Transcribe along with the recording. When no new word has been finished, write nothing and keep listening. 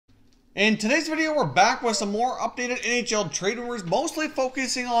In today's video, we're back with some more updated NHL trade rumors, mostly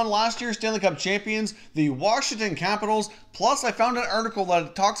focusing on last year's Stanley Cup champions, the Washington Capitals. Plus, I found an article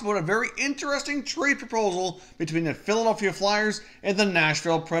that talks about a very interesting trade proposal between the Philadelphia Flyers and the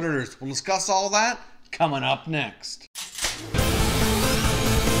Nashville Predators. We'll discuss all that coming up next.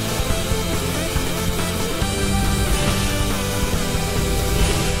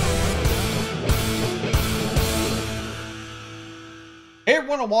 Hey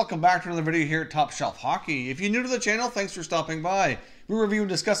everyone, and welcome back to another video here at Top Shelf Hockey. If you're new to the channel, thanks for stopping by. We review and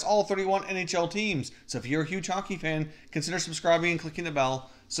discuss all 31 NHL teams, so if you're a huge hockey fan, consider subscribing and clicking the bell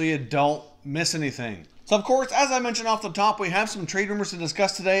so you don't miss anything. So of course, as I mentioned off the top, we have some trade rumors to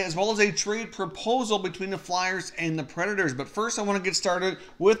discuss today, as well as a trade proposal between the Flyers and the Predators. But first, I want to get started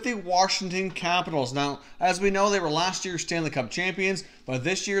with the Washington Capitals. Now, as we know, they were last year's Stanley Cup champions, but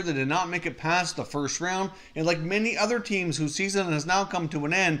this year they did not make it past the first round. And like many other teams whose season has now come to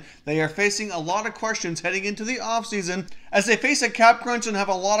an end, they are facing a lot of questions heading into the offseason as they face a cap crunch and have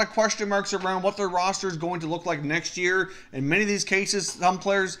a lot of question marks around what their roster is going to look like next year. In many of these cases, some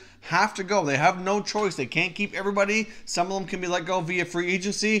players have to go. They have no choice. They can't keep everybody. Some of them can be let go via free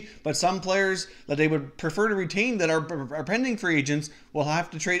agency, but some players that they would prefer to retain that are pending free agents will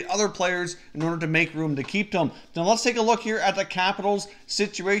have to trade other players in order to make room to keep them. Now let's take a look here at the Capitals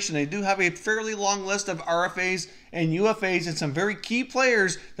situation. They do have a fairly long list of RFAs and UFAs and some very key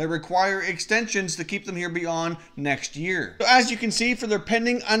players that require extensions to keep them here beyond next year. So as you can see, for their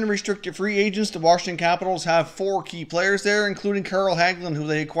pending unrestricted free agents, the Washington Capitals have 4 key players there, including Carl Hagelin, who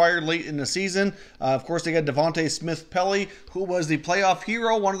they acquired late in the season. Of course, they got Devontae Smith-Pelly, who was the playoff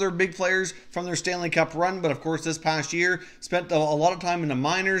hero, one of their big players from their Stanley Cup run, but of course this past year spent a lot of time in the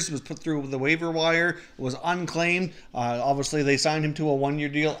minors, was put through the waiver wire, was unclaimed. Obviously, they signed him to a 1-year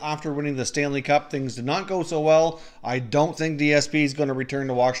deal after winning the Stanley Cup. Things did not go so well. I don't think DSP is going to return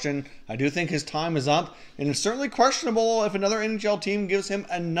to Washington. I do think his time is up, and it's certainly questionable if another NHL team gives him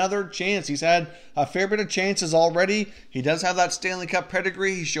another chance. He's had a fair bit of chances already. He does have that Stanley Cup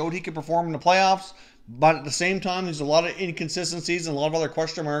pedigree. He showed he could perform in the playoffs. But at the same time, there's a lot of inconsistencies and a lot of other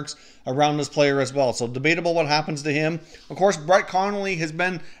question marks around this player as well. So debatable what happens to him. Of course, Brett Connolly has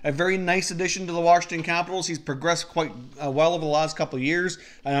been a very nice addition to the Washington Capitals. He's progressed quite well over the last couple of years,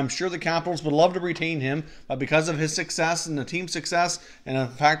 and I'm sure the Capitals would love to retain him. But because of his success and the team's success and the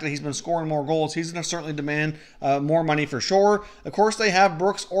fact that he's been scoring more goals, he's going to certainly demand more money for sure. Of course, they have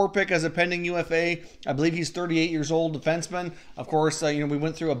Brooks Orpik as a pending UFA. I believe he's 38 years old, defenseman. Of course, we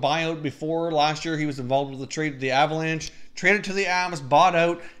went through a buyout before last year. He was involved with the trade with the Avalanche, traded to the Avs, bought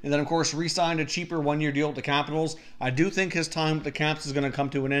out, and then of course re-signed a cheaper 1-year deal with the Capitals. I do think his time with the Caps is going to come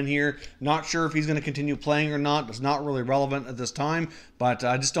to an end here. Not sure if he's going to continue playing or not. It's not really relevant at this time, but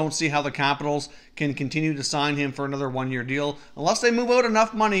I just don't see how the Capitals can continue to sign him for another 1-year deal unless they move out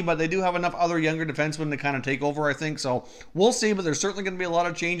enough money, but they do have enough other younger defensemen to kind of take over, I think. So we'll see, but there's certainly going to be a lot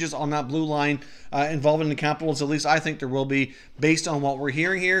of changes on that blue line involving the Capitals. At least I think there will be, based on what we're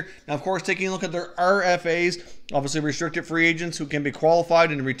hearing here. Now, of course, taking a look at their RFAs, obviously restricted free agents who can be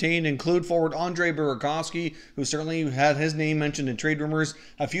qualified and retained include forward Andre Burakovsky, who certainly had his name mentioned in trade rumors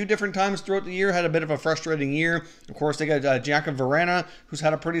a few different times throughout the year, had a bit of a frustrating year. Of course, they got Jakub Vrana, who's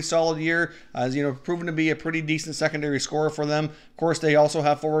had a pretty solid year, proven to be a pretty decent secondary scorer for them. Of course, they also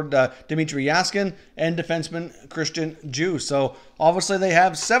have forward Dmitry Yaskin and defenseman Christian Djoos. So obviously they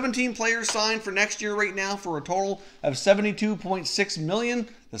have 17 players signed for next year right now for a total of $72.6 million.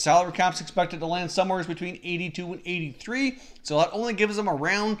 The salary cap's expected to land somewhere between 82 and 83. So that only gives them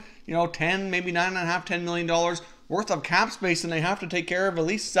around, 10, maybe $9.5, $10 million worth of cap space, and they have to take care of at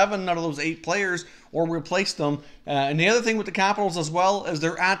least 7 out of those 8 players or replace them. And the other thing with the Capitals as well is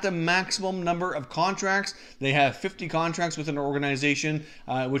they're at the maximum number of contracts. They have 50 contracts within their organization,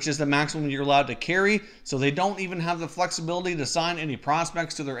 which is the maximum you're allowed to carry. So they don't even have the flexibility to sign any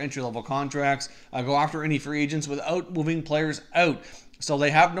prospects to their entry-level contracts, go after any free agents without moving players out. So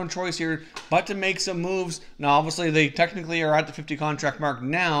they have no choice here but to make some moves. Now, obviously, they technically are at the 50 contract mark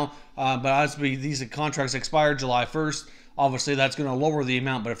now, but as these contracts expire July 1st, obviously that's going to lower the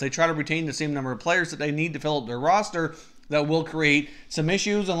amount. But if they try to retain the same number of players that they need to fill up their roster, that will create some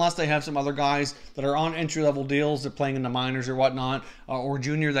issues unless they have some other guys that are on entry-level deals, they're playing in the minors or whatnot, or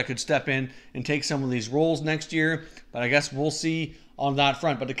junior that could step in and take some of these roles next year. But I guess we'll see on that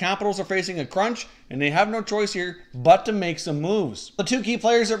front. But the Capitals are facing a crunch, and they have no choice here but to make some moves. The two key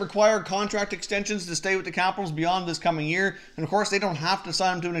players that require contract extensions to stay with the Capitals beyond this coming year, and of course they don't have to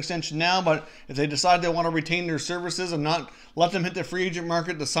sign them to an extension now, but if they decide they want to retain their services and not let them hit the free agent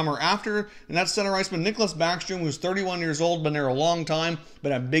market the summer after, and that's center iceman Nicklas Backstrom, who's 31 years old, been there a long time,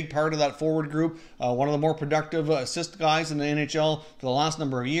 been a big part of that forward group, one of the more productive assist guys in the NHL for the last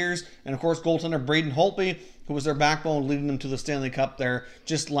number of years, and of course goaltender Braden Holtby, who was their backbone leading them to the Stanley Cup there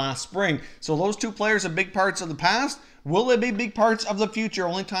just last spring. So those two players are big parts of the past. Will they be big parts of the future?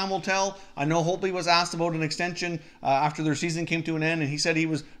 Only time will tell. I know Holtby was asked about an extension after their season came to an end, and he said he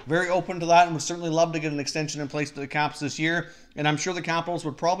was very open to that and would certainly love to get an extension in place to the Caps this year. And I'm sure the Capitals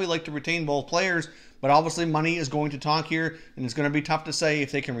would probably like to retain both players, but obviously money is going to talk here, and it's going to be tough to say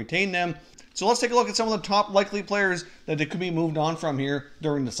if they can retain them. So let's take a look at some of the top likely players that they could be moved on from here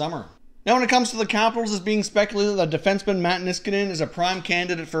during the summer. Now, when it comes to the Capitals, it's being speculated that defenseman Matt Niskanen is a prime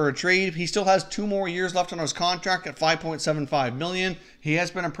candidate for a trade. He still has 2 more years left on his contract at $5.75 million. He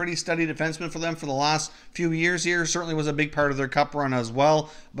has been a pretty steady defenseman for them for the last few years here. Certainly was a big part of their cup run as well,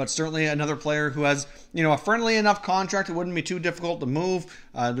 but certainly another player who has, a friendly enough contract. It wouldn't be too difficult to move.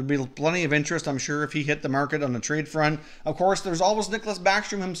 There'd be plenty of interest, I'm sure, if he hit the market on the trade front. Of course, there's always Nicklas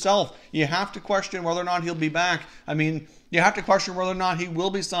Backstrom himself. You have to question whether or not he'll be back. You have to question whether or not he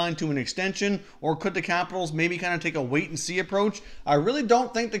will be signed to an extension, or could the Capitals maybe kind of take a wait-and-see approach. I really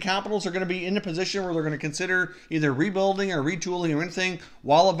don't think the Capitals are going to be in a position where they're going to consider either rebuilding or retooling or anything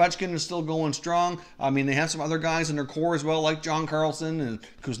while Ovechkin is still going strong. They have some other guys in their core as well, like John Carlson and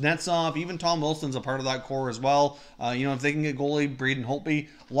Kuznetsov. Even Tom Wilson's a part of that core as well. If they can get goalie Braden Holtby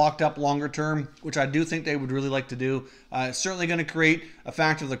locked up longer term, which I do think they would really like to do, it's certainly going to create a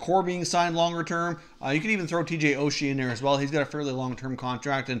factor of the core being signed longer term. You can even throw TJ Oshie in there as well. He's got a fairly long-term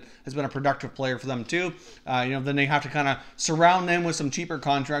contract and has been a productive player for them too. Then they have to kind of surround them with some cheaper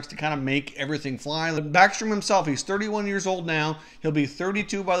contracts to kind of make everything fly. Backstrom himself, he's 31 years old now. He'll be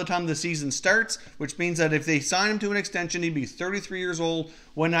 32 by the time the season starts, which means that if they sign him to an extension, he'd be 33 years old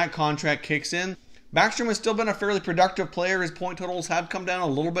when that contract kicks in. Backstrom has still been a fairly productive player. His point totals have come down a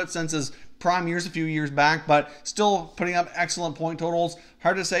little bit since his prime years a few years back, but still putting up excellent point totals.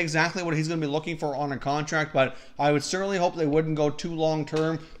 Hard to say exactly what he's going to be looking for on a contract, but I would certainly hope they wouldn't go too long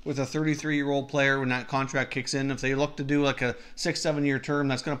term with a 33-year-old player when that contract kicks in. If they look to do like a 6-7 year term,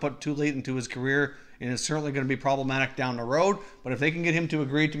 that's going to put too late into his career, and it's certainly going to be problematic down the road. But if they can get him to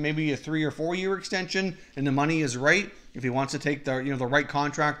agree to maybe a 3 or 4 year extension and the money is right, if he wants to take the right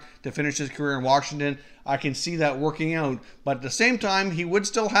contract to finish his career in Washington, I can see that working out. But at the same time, he would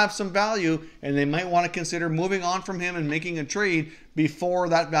still have some value, and they might want to consider moving on from him and making a trade before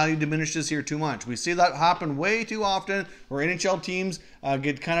that value diminishes here too much. We see that happen way too often, where NHL teams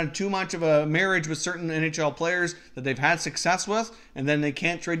get kind of too much of a marriage with certain NHL players that they've had success with, and then they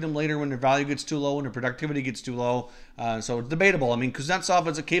can't trade them later when their value gets too low and their productivity gets too low. So it's debatable. Kuznetsov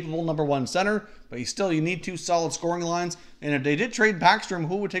is a capable number 1 center, but you need 2 solid scoring lines. And if they did trade Backstrom,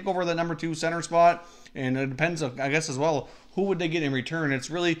 who would take over the number 2 center spot? And it depends, I guess, as well, who would they get in return? It's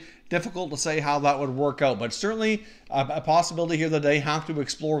really difficult to say how that would work out, but certainly a possibility here that they have to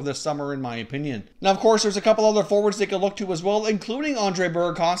explore this summer, in my opinion. Now, of course, there's a couple other forwards they could look to as well, including Andre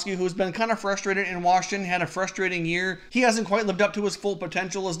Burakovsky, who's been kind of frustrated in Washington, had a frustrating year. He hasn't quite lived up to his full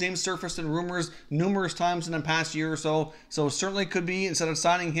potential. His name surfaced in rumors numerous times in the past year or so, so certainly could be, instead of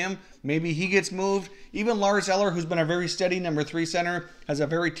signing him, maybe he gets moved. Even Lars Eller, who's been a very steady number 3 center, has a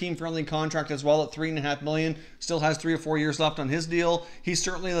very team-friendly contract as well at $3.5 million. Still has 3 or 4 years left on his deal. He's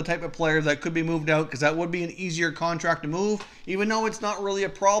certainly the type of player that could be moved out, because that would be an easier contract to move, even though it's not really a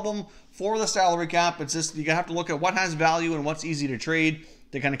problem for the salary cap. It's just you have to look at what has value and what's easy to trade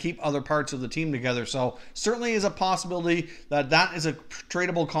to kind of keep other parts of the team together. So certainly is a possibility that is a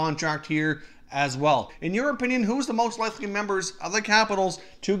tradable contract here as well. In your opinion, who's the most likely members of the Capitals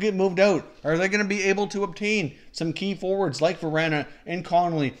to get moved out? Are they going to be able to obtain some key forwards like Verana and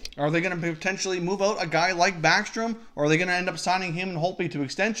Connolly? Are they going to potentially move out a guy like Backstrom? Or are they going to end up signing him and Holtby to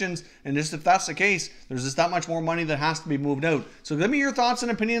extensions? And just if that's the case, there's just that much more money that has to be moved out. So give me your thoughts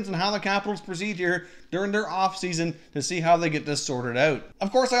and opinions on how the Capitals proceed here during their offseason to see how they get this sorted out.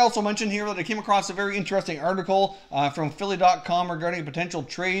 Of course, I also mentioned here that I came across a very interesting article from Philly.com regarding a potential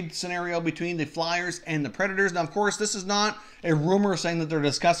trade scenario between the Flyers and the Predators. Now, of course, this is not a rumor saying that they're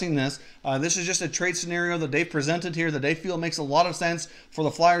discussing this. This is just a trade scenario that they've presented here that they feel makes a lot of sense for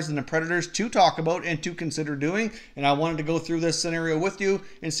the Flyers and the Predators to talk about and to consider doing. And I wanted to go through this scenario with you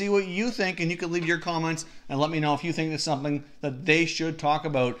and see what you think, and you can leave your comments and let me know if you think it's something that they should talk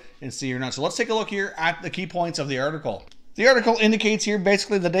about and see or not. So let's take a look here at the key points of the article. The article indicates here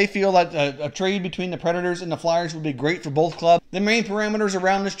basically that they feel that a trade between the Predators and the Flyers would be great for both clubs. The main parameters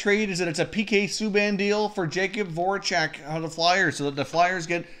around this trade is that it's a PK Subban deal for Jakub Voracek of the Flyers, so that the Flyers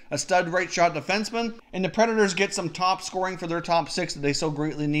get a stud right shot defenseman and the Predators get some top scoring for their top six that they so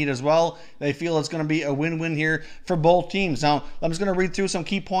greatly need as well. They feel it's going to be a win-win here for both teams. Now, I'm just going to read through some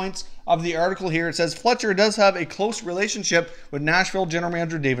key points of the article here. It says Fletcher does have a close relationship with Nashville general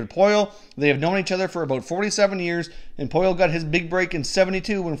manager David Poile. They have known each other for about 47 years, and Poile got his big break in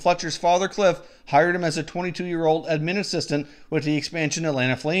 '72 when Fletcher's father, Cliff, hired him as a 22-year-old admin assistant with the expansion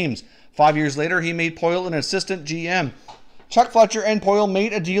Atlanta Flames. 5 years later, he made Poile an assistant GM. Chuck Fletcher and Poile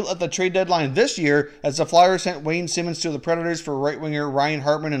made a deal at the trade deadline this year as the Flyers sent Wayne Simmons to the Predators for right winger Ryan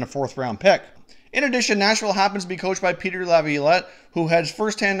Hartman and a 4th-round pick. In addition, Nashville happens to be coached by Peter Laviolette, who has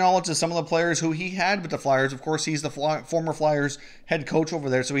first-hand knowledge of some of the players who he had with the Flyers. Of course, he's the former Flyers head coach over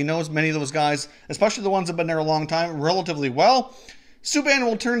there, so he knows many of those guys, especially the ones that have been there a long time, relatively well. Subban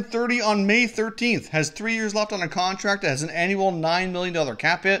will turn 30 on May 13th, has 3 years left on a contract that has an annual $9 million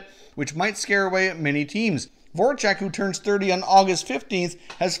cap hit, which might scare away many teams. Voracek, who turns 30 on August 15th,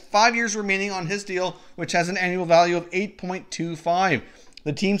 has 5 years remaining on his deal, which has an annual value of $8.25.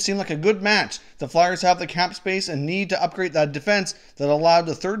 The teams seem like a good match. The Flyers have the cap space and need to upgrade that defense that allowed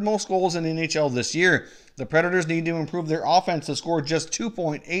the 3rd most goals in the NHL this year. The Predators need to improve their offense to score just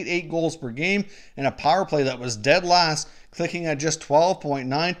 2.88 goals per game and a power play that was dead last, clicking at just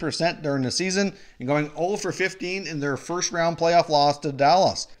 12.9% during the season and going 0 for 15 in their first-round playoff loss to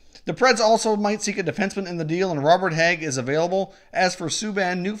Dallas. The Preds also might seek a defenseman in the deal, and Robert Hagg is available. As for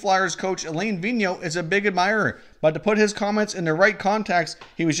Subban, new Flyers coach Alain Vigneault is a big admirer, but to put his comments in the right context,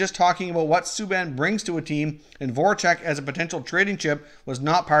 he was just talking about what Subban brings to a team, and Voracek as a potential trading chip was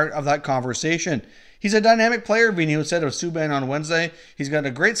not part of that conversation. He's a dynamic player, Vigneault said of Subban on Wednesday. He's got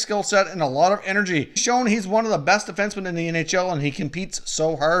a great skill set and a lot of energy. He's shown he's one of the best defensemen in the NHL, and he competes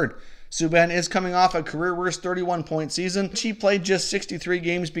so hard. Subban is coming off a career-worst 31-point season. He played just 63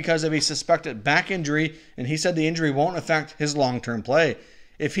 games because of a suspected back injury, and he said the injury won't affect his long-term play.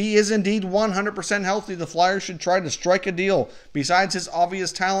 If he is indeed 100% healthy, the Flyers should try to strike a deal. Besides his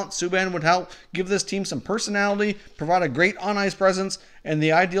obvious talent, Subban would help give this team some personality, provide a great on-ice presence, and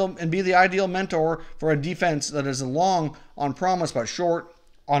be the ideal mentor for a defense that is long on promise but short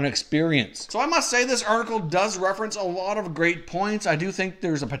on experience. So I must say this article does reference a lot of great points. I do think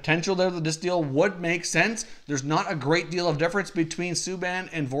there's a potential there that this deal would make sense. There's not a great deal of difference between Subban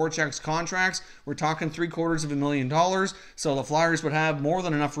and Voracek's contracts. We're talking $750,000, so the Flyers would have more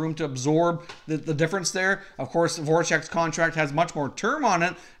than enough room to absorb the difference there. Of course, Voracek's contract has much more term on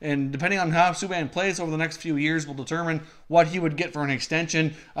it, and depending on how Subban plays over the next few years will determine what he would get for an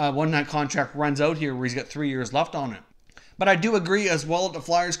extension when that contract runs out here, where he's got 3 years left on it. But I do agree as well that the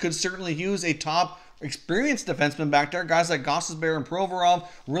Flyers could certainly use a top experienced defenseman back there. Guys like Gostisbehere and Provorov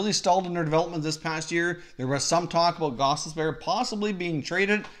really stalled in their development this past year. There was some talk about Gostisbehere possibly being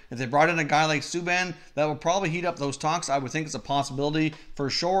traded. If they brought in a guy like Subban, that would probably heat up those talks. I would think it's a possibility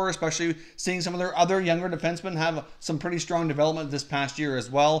for sure, especially seeing some of their other younger defensemen have some pretty strong development this past year as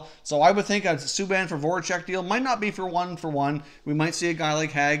well. So I would think a Subban for Voracek deal might not be for one. We might see a guy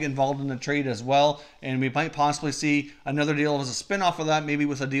like Hagg involved in the trade as well, and we might possibly see another deal as a spin-off of that, maybe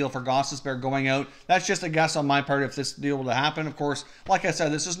with a deal for Gostisbehere going out. That's just a guess on my part if this deal were to happen. Of course, like I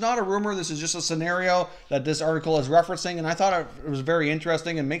said, this is not a rumor. This is just a scenario that this article is referencing, and I thought it was very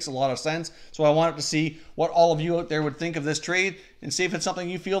interesting and makes a lot of sense. So I wanted to see what all of you out there would think of this trade and see if it's something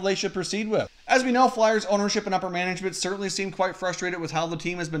you feel they should proceed with. As we know, Flyers ownership and upper management certainly seem quite frustrated with how the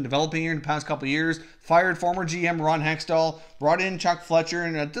team has been developing here in the past couple of years. Fired former GM Ron Hextall, brought in Chuck Fletcher,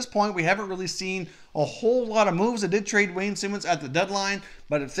 and at this point we haven't really seen a whole lot of moves. They did trade Wayne Simmons at the deadline,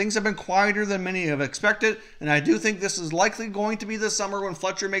 but things have been quieter than many have expected, and I do think this is likely going to be the summer when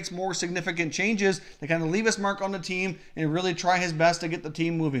Fletcher makes more significant changes to kind of leave his mark on the team and really try his best to get the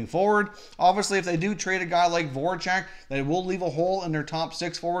team moving forward. Obviously, if they do trade a guy like Voracek, they will leave a hole in their top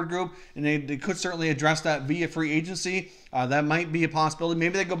 6 forward group, and they could certainly address that via free agency. That might be a possibility.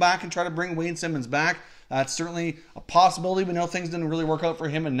 Maybe they go back and try to bring Wayne Simmons back. That's certainly a possibility. We know things didn't really work out for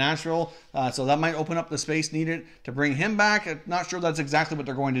him in Nashville, so that might open up the space needed to bring him back. I'm not sure that's exactly what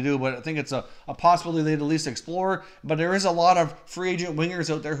they're going to do, but I think it's a possibility they'd at least explore. But there is a lot of free agent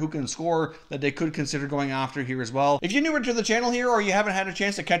wingers out there who can score that they could consider going after here as well. If you're newer to the channel here, or you haven't had a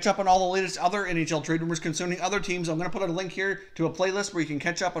chance to catch up on all the latest other NHL trade rumors concerning other teams, I'm going to put a link here to a playlist where you can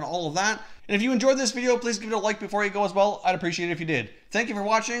catch up on all of that. And if you enjoyed this video, please give it a like before you go as well. I'd appreciate it if you did. Thank you for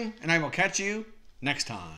watching, and I will catch you next time.